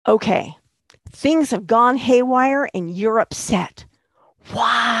Okay, things have gone haywire and you're upset.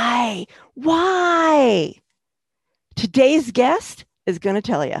 Why? Why? Today's guest is going to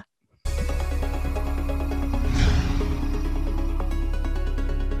tell you.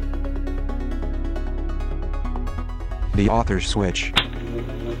 The author's switch.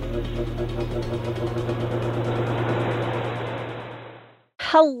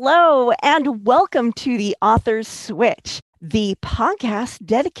 Hello, and welcome to the Author's Switch, the podcast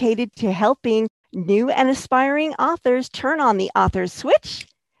dedicated to helping new and aspiring authors turn on the author's switch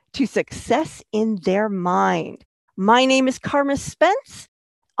to success in their mind. My name is Karma Spence,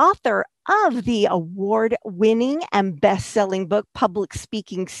 author of the award-winning and best-selling book, Public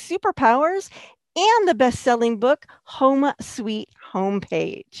Speaking Superpowers, and the best-selling book, Home Sweet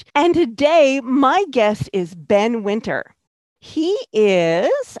Homepage. And today, my guest is Ben Winter. He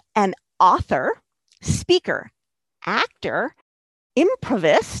is an author, speaker, actor,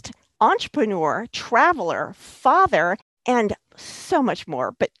 improvist, entrepreneur, traveler, father, and so much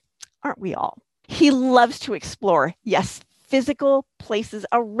more. But aren't we all? He loves to explore, yes, physical places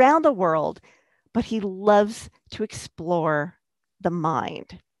around the world, but he loves to explore the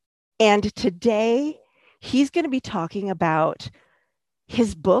mind. And today, he's going to be talking about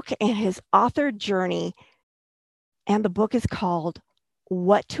his book and his author journey. And the book is called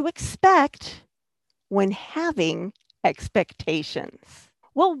What to Expect When Having Expectations.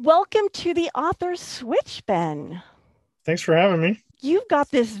 Well, welcome to the Author's Switch, Ben. Thanks for having me. You've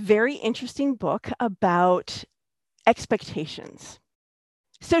got this very interesting book about expectations.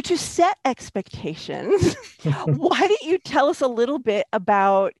 So to set expectations, why don't you tell us a little bit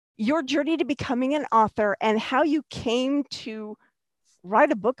about your journey to becoming an author and how you came to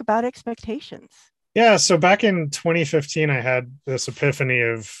write a book about expectations? Yeah, so back in 2015, I had this epiphany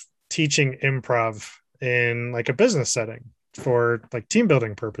of teaching improv in like a business setting for like team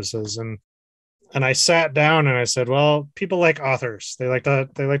building purposes. And I sat down and I said, well, people like authors. They like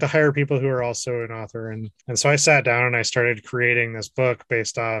to hire people who are also an author. And so I sat down and I started creating this book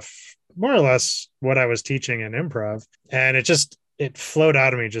based off more or less what I was teaching in improv. And it flowed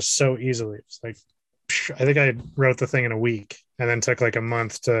out of me just so easily. It's like, I think I wrote the thing in a week and then took like a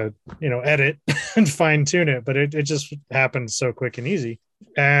month to, edit and fine tune it. But it just happened so quick and easy.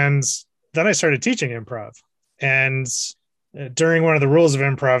 And then I started teaching improv. And during one of the rules of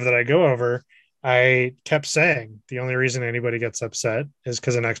improv that I go over, I kept saying the only reason anybody gets upset is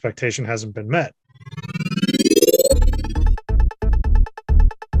because an expectation hasn't been met.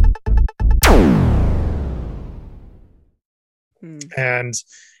 And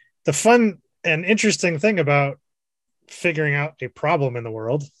the fun and interesting thing about figuring out a problem in the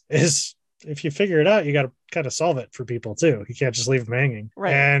world is if you figure it out, you got to kind of solve it for people too. You can't just leave them hanging.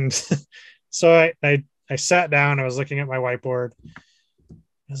 Right. And so I sat down, I was looking at my whiteboard. I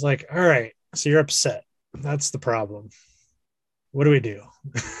was like, all right, so you're upset. That's the problem. What do we do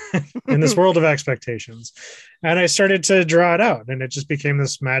in this world of expectations? And I started to draw it out, and it just became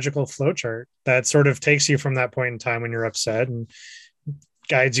this magical flowchart that sort of takes you from that point in time when you're upset and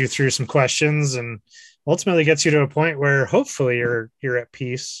guides you through some questions and ultimately gets you to a point where hopefully you're at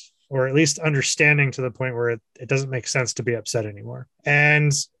peace, or at least understanding to the point where it doesn't make sense to be upset anymore.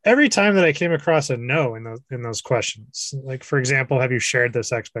 And every time that I came across a no in those questions, like, for example, have you shared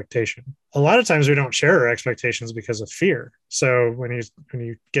this expectation? A lot of times we don't share our expectations because of fear. So when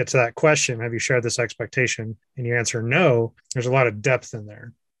you get to that question, have you shared this expectation? And you answer no, there's a lot of depth in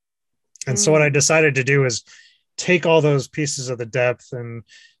there. And so what I decided to do is take all those pieces of the depth and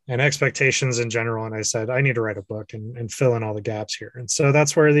expectations in general. And I said, I need to write a book and fill in all the gaps here. And so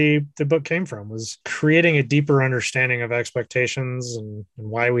that's where the book came from, was creating a deeper understanding of expectations and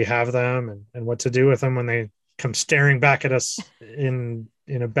why we have them and what to do with them when they come staring back at us in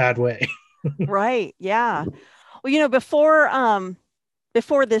a bad way. Right. Yeah. Well,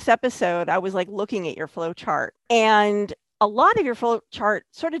 before this episode, I was like looking at your flow chart, and a lot of your flow chart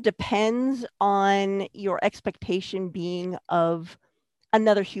sort of depends on your expectation being of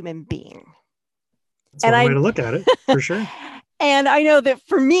another human being. That's one way to look at it, for sure. And I know that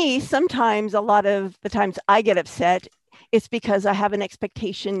for me, sometimes, a lot of the times I get upset, it's because I have an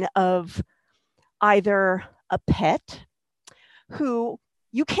expectation of either a pet who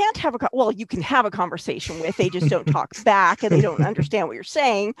you can't have you can have a conversation with, they just don't talk back and they don't understand what you're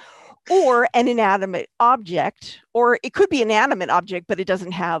saying, or an inanimate object, or it could be an animate object, but it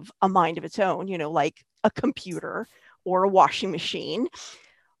doesn't have a mind of its own, like a computer or a washing machine.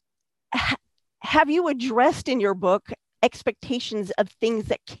 Have you addressed in your book expectations of things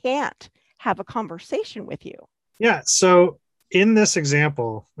that can't have a conversation with you? Yeah. So in this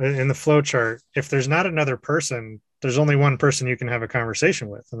example, in the flow chart, if there's not another person, there's only one person you can have a conversation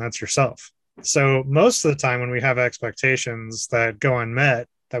with, and that's yourself. So most of the time when we have expectations that go unmet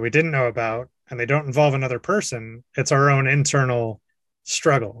that we didn't know about and they don't involve another person, it's our own internal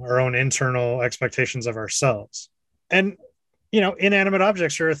struggle, our own internal expectations of ourselves. And, inanimate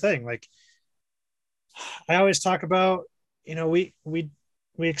objects are a thing. Like I always talk about, we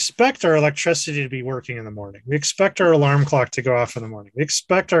expect our electricity to be working in the morning. We expect our alarm clock to go off in the morning. We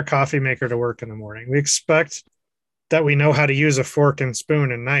expect our coffee maker to work in the morning. We expect that we know how to use a fork and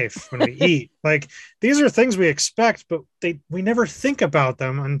spoon and knife when we eat. Like these are things we expect, but we never think about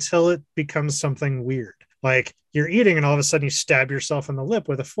them until it becomes something weird. Like you're eating and all of a sudden you stab yourself in the lip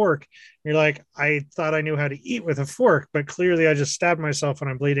with a fork. You're like, I thought I knew how to eat with a fork, but clearly I just stabbed myself and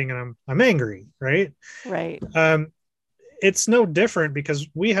I'm bleeding and I'm angry, right? Right. It's no different because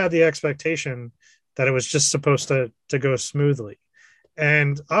we had the expectation that it was just supposed to go smoothly.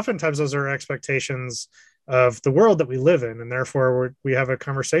 And oftentimes those are expectations of the world that we live in, and therefore we have a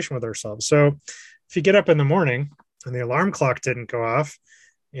conversation with ourselves. So if you get up in the morning and the alarm clock didn't go off,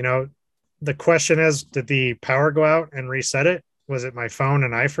 the question is, did the power go out and reset it? Was it my phone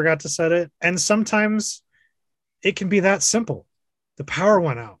and I forgot to set it? And sometimes it can be that simple. The power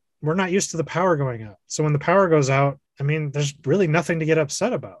went out. We're not used to the power going out. So when the power goes out, I mean, there's really nothing to get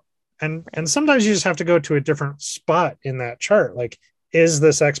upset about. And sometimes you just have to go to a different spot in that chart. Like, is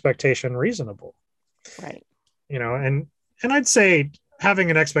this expectation reasonable? Right. And I'd say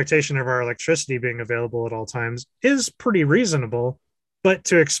having an expectation of our electricity being available at all times is pretty reasonable, but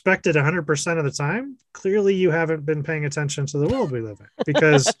to expect it 100% of the time, clearly you haven't been paying attention to the world we live in,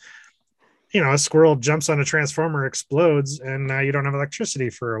 because a squirrel jumps on a transformer, explodes, and now you don't have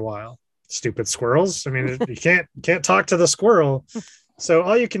electricity for a while. Stupid squirrels. I mean, you can't talk to the squirrel. So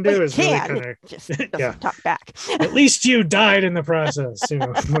all you can do is really kind of just talk back. At least you died in the process,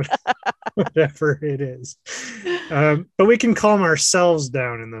 whatever it is. But we can calm ourselves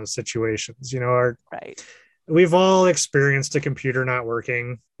down in those situations. Right. We've all experienced a computer not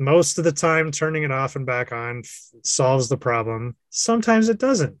working. Most of the time, turning it off and back on solves the problem. Sometimes it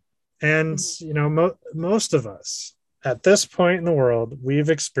doesn't. And, most of us at this point in the world, we've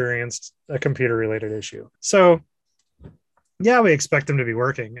experienced a computer related issue. So yeah, we expect them to be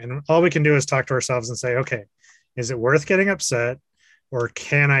working. And all we can do is talk to ourselves and say, okay, is it worth getting upset, or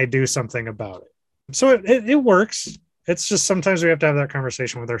can I do something about it? So it works. It's just sometimes we have to have that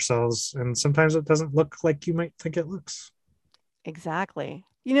conversation with ourselves. And sometimes it doesn't look like you might think it looks. Exactly.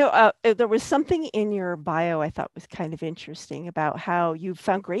 There was something in your bio I thought was kind of interesting about how you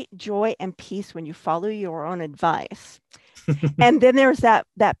found great joy and peace when you follow your own advice. And then there's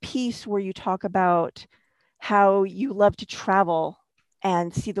that piece where you talk about how you love to travel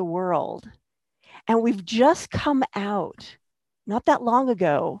and see the world. And we've just come out, not that long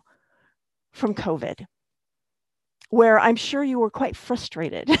ago, from COVID, where I'm sure you were quite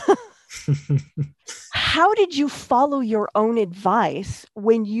frustrated. How did you follow your own advice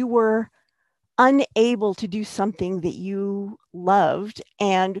when you were unable to do something that you loved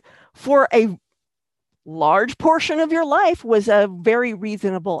and for a large portion of your life was a very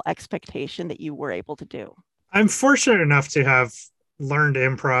reasonable expectation that you were able to do? I'm fortunate enough to have learned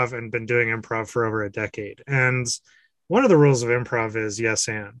improv and been doing improv for over a decade. And one of the rules of improv is yes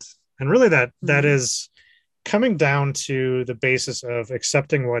and. And really that is coming down to the basis of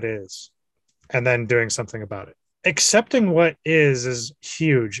accepting what is and then doing something about it. Accepting what is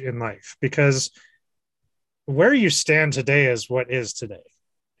huge in life, because where you stand today is what is today.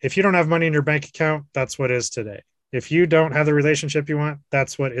 If you don't have money in your bank account, that's what is today. If you don't have the relationship you want,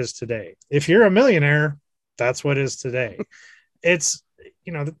 that's what is today. If you're a millionaire, that's what is today. It's,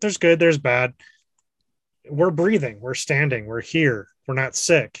 there's good, there's bad. We're breathing, we're standing, we're here, we're not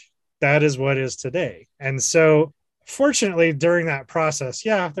sick. That is what is today. And so fortunately during that process,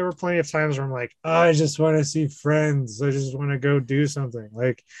 there were plenty of times where I'm like, I just want to see friends. I just want to go do something.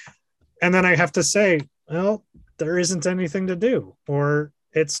 And then I have to say, well, there isn't anything to do, or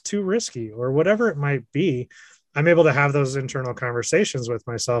it's too risky, or whatever it might be. I'm able to have those internal conversations with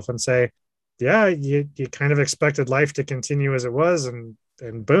myself and say, you kind of expected life to continue as it was, and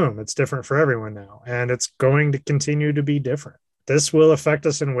boom, it's different for everyone now. And it's going to continue to be different. This will affect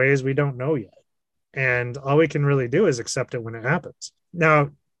us in ways we don't know yet. And all we can really do is accept it when it happens.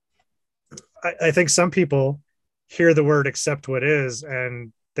 Now, I think some people hear the word accept what is,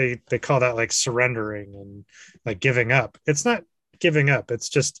 and they call that like surrendering and like giving up. It's not giving up. It's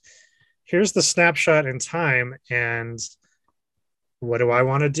just, here's the snapshot in time, and what do I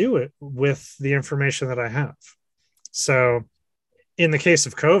want to do with the information that I have? So in the case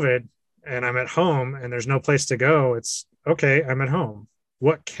of COVID, and I'm at home and there's no place to go, it's okay, I'm at home.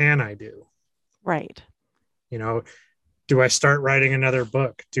 What can I do? Right. You know, do I start writing another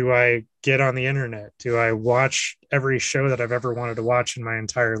book? Do I get on the internet? Do I watch every show that I've ever wanted to watch in my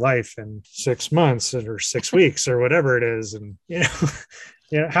entire life in 6 months or 6 weeks or whatever it is? And,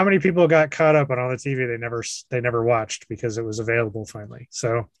 how many people got caught up on all the TV they never watched because it was available finally.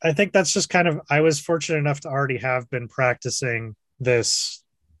 So I think that's just kind of, I was fortunate enough to already have been practicing this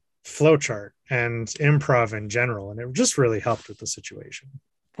flowchart and improv in general. And it just really helped with the situation.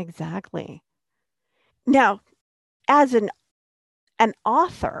 Exactly. Now, as an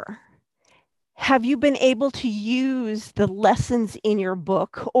author, have you been able to use the lessons in your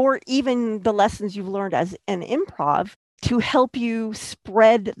book or even the lessons you've learned as an improv to help you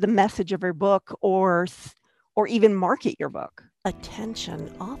spread the message of your book or even market your book?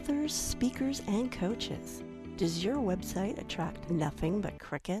 Attention, authors, speakers, and coaches. Does your website attract nothing but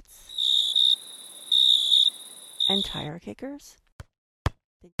crickets and tire kickers?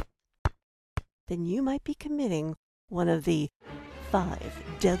 Then you might be committing one of the 5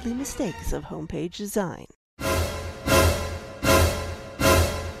 deadly mistakes of homepage design.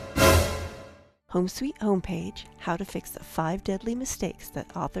 Home Sweet Homepage, How to Fix the 5 Deadly Mistakes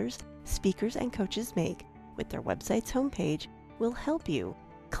that authors, speakers, and coaches make with their website's homepage will help you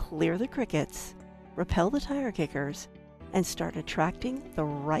clear the crickets, repel the tire kickers, and start attracting the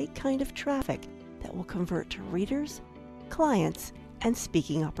right kind of traffic that will convert to readers, clients, and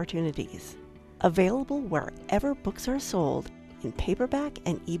speaking opportunities. Available wherever books are sold in paperback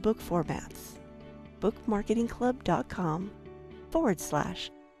and ebook formats.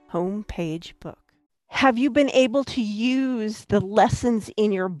 bookmarketingclub.com/homepage book. Have you been able to use the lessons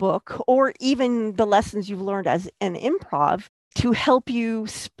in your book or even the lessons you've learned as an improv to help you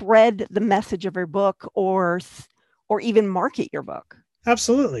spread the message of your book or even market your book?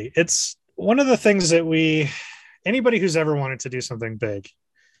 Absolutely. It's one of the things that anybody who's ever wanted to do something big,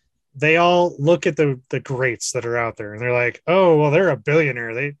 they all look at the greats that are out there and they're like, oh, well, they're a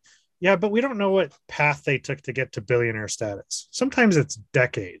billionaire. Yeah, but we don't know what path they took to get to billionaire status. Sometimes it's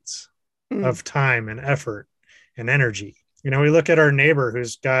decades of time and effort and energy. We look at our neighbor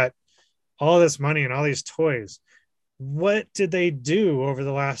who's got all this money and all these toys. What did they do over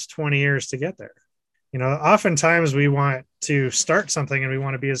the last 20 years to get there? Oftentimes we want to start something and we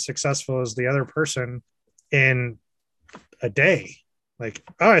want to be as successful as the other person in a day. Like,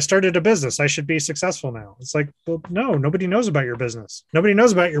 oh, I started a business, I should be successful now. It's like, well, no, nobody knows about your business. Nobody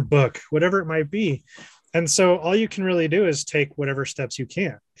knows about your book, whatever it might be. And so all you can really do is take whatever steps you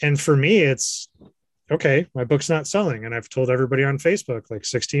can. And for me, it's, okay, my book's not selling. And I've told everybody on Facebook like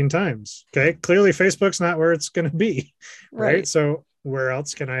 16 times. Okay, clearly Facebook's not where it's going to be. Right. So where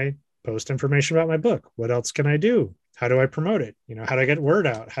else can I post information about my book? What else can I do? How do I promote it? How do I get word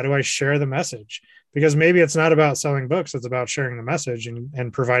out? How do I share the message? Because maybe it's not about selling books. It's about sharing the message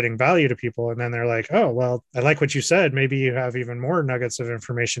and providing value to people. And then they're like, oh, well, I like what you said. Maybe you have even more nuggets of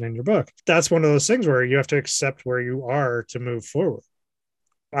information in your book. That's one of those things where you have to accept where you are to move forward.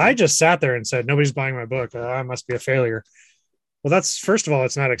 I just sat there and said, nobody's buying my book. I must be a failure. Well, that's, first of all,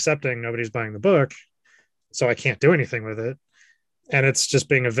 it's not accepting nobody's buying the book. So I can't do anything with it. And it's just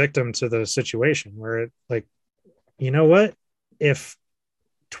being a victim to the situation where it, like, you know what? If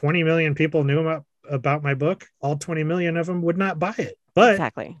 20 million people knew about my book, all 20 million of them would not buy it. But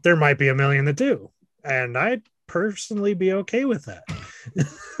exactly, there might be a million that do. And I'd personally be okay with that.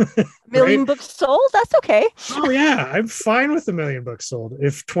 Million books sold? That's okay. Oh, yeah. I'm fine with a million books sold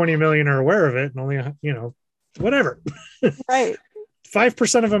if 20 million are aware of it and only, whatever. Right.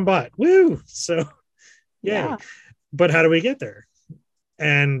 5% of them bought. Woo. So, yeah. But how do we get there?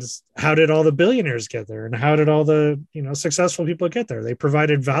 And how did all the billionaires get there? And how did all the, successful people get there? They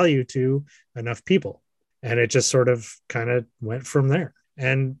provided value to enough people. And it just sort of kind of went from there.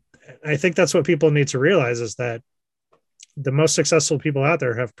 And I think that's what people need to realize is that the most successful people out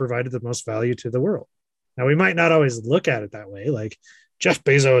there have provided the most value to the world. Now, we might not always look at it that way. Like Jeff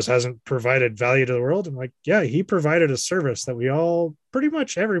Bezos hasn't provided value to the world. I'm like, yeah, he provided a service that we all, pretty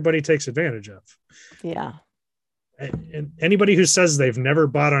much everybody takes advantage of. Yeah. And anybody who says they've never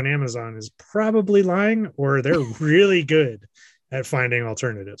bought on Amazon is probably lying, or they're really good at finding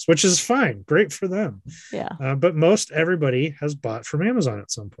alternatives, which is fine. Great for them. Yeah. But most everybody has bought from Amazon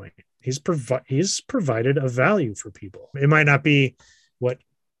at some point. He's provided a value for people. It might not be what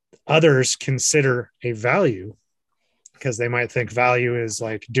others consider a value, because they might think value is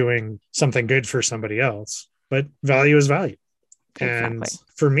like doing something good for somebody else, but value is value. And exactly.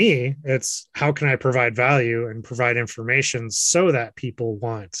 For me, it's how can I provide value and provide information so that people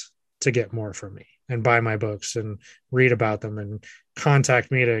want to get more from me? and buy my books and read about them and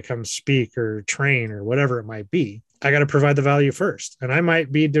contact me to come speak or train or whatever it might be. I got to provide the value first. And I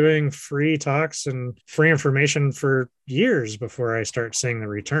might be doing free talks and free information for years before I start seeing the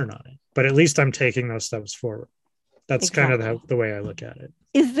return on it. But at least I'm taking those steps forward. That's Exactly. kind of the way I look at it.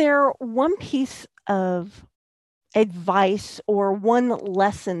 Is there one piece of advice or one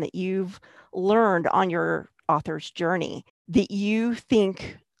lesson that you've learned on your author's journey that you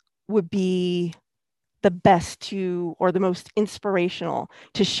think would be the best to, or the most inspirational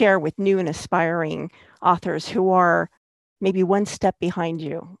to share with new and aspiring authors who are maybe one step behind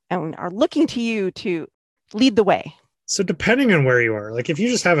you and are looking to you to lead the way? So depending on where you are, like if you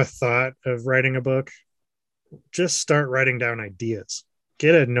just have a thought of writing a book, just start writing down ideas.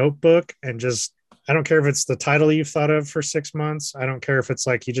 Get a notebook and just, I don't care if it's the title you've thought of for 6 months. I don't care if it's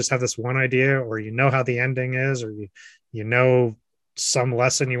like you just have this one idea, or you know how the ending is, or you know some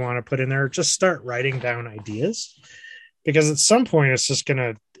lesson you want to put in there. Just start writing down ideas, because at some point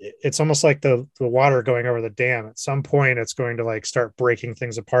it's almost like the water going over the dam. At some point it's going to like start breaking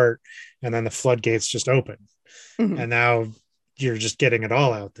things apart, and then the floodgates just open. Mm-hmm. And now you're just getting it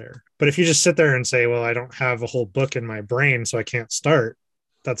all out there. But if you just sit there and say, well, I don't have a whole book in my brain, so I can't start,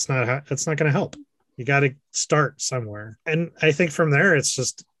 that's not going to help. You got to start somewhere. And I think from there, it's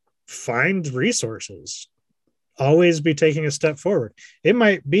just find resources. Always be taking a step forward. It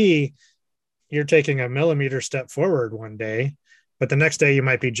might be you're taking a millimeter step forward one day, but the next day you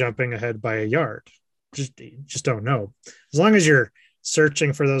might be jumping ahead by a yard. Just don't know. As long as you're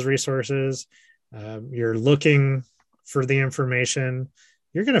searching for those resources, you're looking for the information,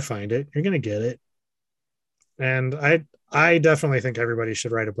 you're going to find it. You're going to get it. And I definitely think everybody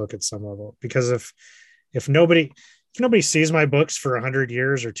should write a book at some level, because if nobody sees my books for 100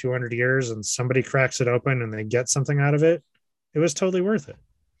 years or 200 years and somebody cracks it open and they get something out of it, it was totally worth it.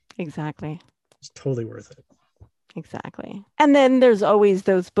 Exactly. It's totally worth it. Exactly. And then there's always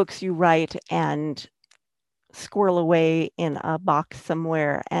those books you write and squirrel away in a box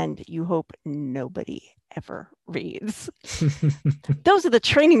somewhere and you hope nobody ever reads. Those are the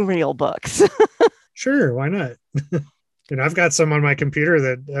training reel books. Sure, why not? And I've got some on my computer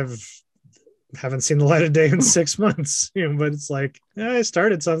that haven't seen the light of day in 6 months, but it's like, I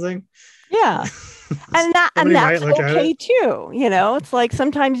started something. Yeah. And that's okay too. It's like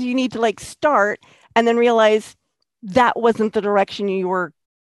sometimes you need to like start and then realize that wasn't the direction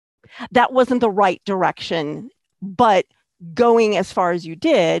that wasn't the right direction, but going as far as you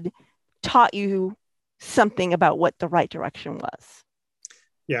did taught you something about what the right direction was.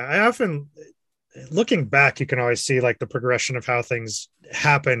 Yeah. I often, looking back, you can always see like the progression of how things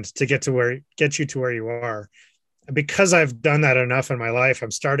happened to get you to where you are. Because I've done that enough in my life,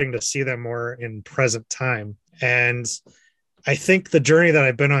 I'm starting to see them more in present time. And I think the journey that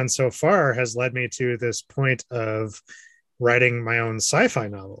I've been on so far has led me to this point of writing my own sci-fi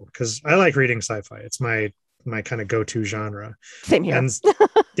novel, because I like reading sci-fi. It's my kind of go-to genre. Same here. And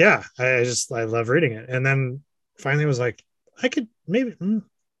yeah, I love reading it. And then finally was like, I could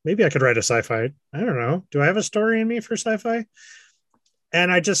maybe I could write a sci-fi. I don't know. Do I have a story in me for sci-fi?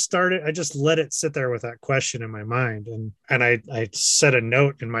 And I just let it sit there with that question in my mind. And I set a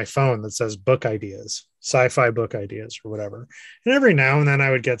note in my phone that says book ideas, sci-fi book ideas or whatever. And every now and then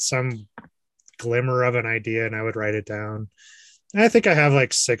I would get some glimmer of an idea and I would write it down. And I think I have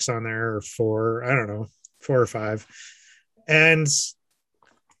like 6 on there, or 4, I don't know, 4 or 5. And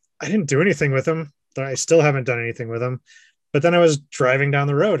I didn't do anything with them. I still haven't done anything with them. But then I was driving down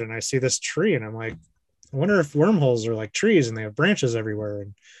the road and I see this tree and I'm like, I wonder if wormholes are like trees and they have branches everywhere.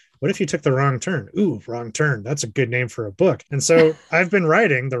 And what if you took the wrong turn? Ooh, Wrong Turn. That's a good name for a book. And so I've been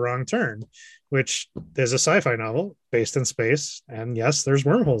writing The Wrong Turn, which is a sci-fi novel based in space. And yes, there's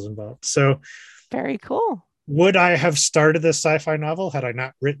wormholes involved. So very cool. Would I have started this sci-fi novel had I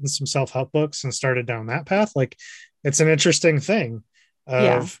not written some self-help books and started down that path? Like, it's an interesting thing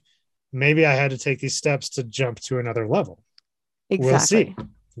of maybe I had to take these steps to jump to another level. Exactly.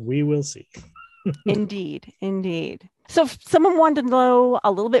 We will see. Indeed. So if someone wanted to know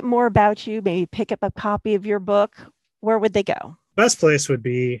a little bit more about you, maybe pick up a copy of your book, where would they go? Best place would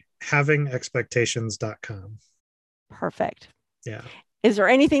be havingexpectations.com. Perfect. Yeah. Is there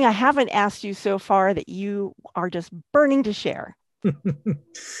anything I haven't asked you so far that you are just burning to share?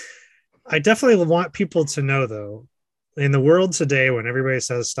 I definitely want people to know, though, in the world today, when everybody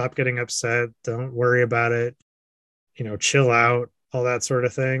says, stop getting upset, don't worry about it, chill out, all that sort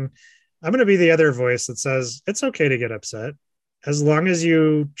of thing. I'm going to be the other voice that says it's okay to get upset as long as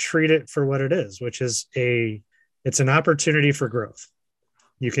you treat it for what it is, which is it's an opportunity for growth.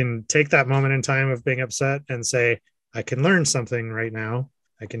 You can take that moment in time of being upset and say, I can learn something right now.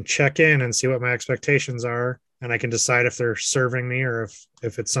 I can check in and see what my expectations are, and I can decide if they're serving me or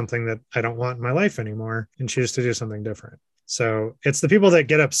if it's something that I don't want in my life anymore and choose to do something different. So it's the people that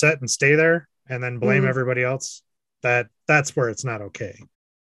get upset and stay there and then blame everybody else, that's where it's not okay.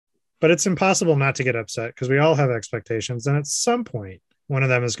 But it's impossible not to get upset because we all have expectations, and at some point one of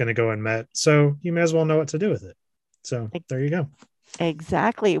them is going to go unmet. So you may as well know what to do with it. So there you go.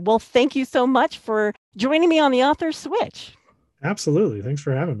 Exactly. Well, thank you so much for joining me on the Author Switch. Absolutely. Thanks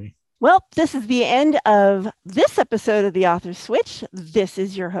for having me. Well, this is the end of this episode of the Author Switch. This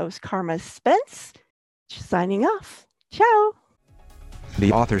is your host, Karma Spence, signing off. Ciao.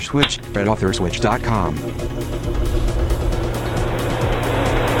 The Author Switch at authorswitch.com.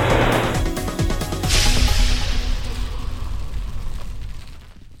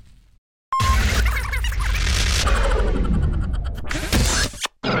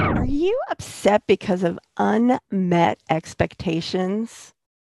 Are you upset because of unmet expectations?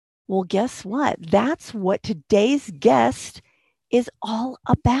 Well, guess what? That's what today's guest is all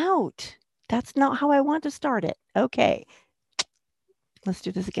about. That's not how I want to start it. Okay, let's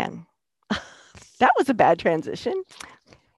do this again. That was a bad transition.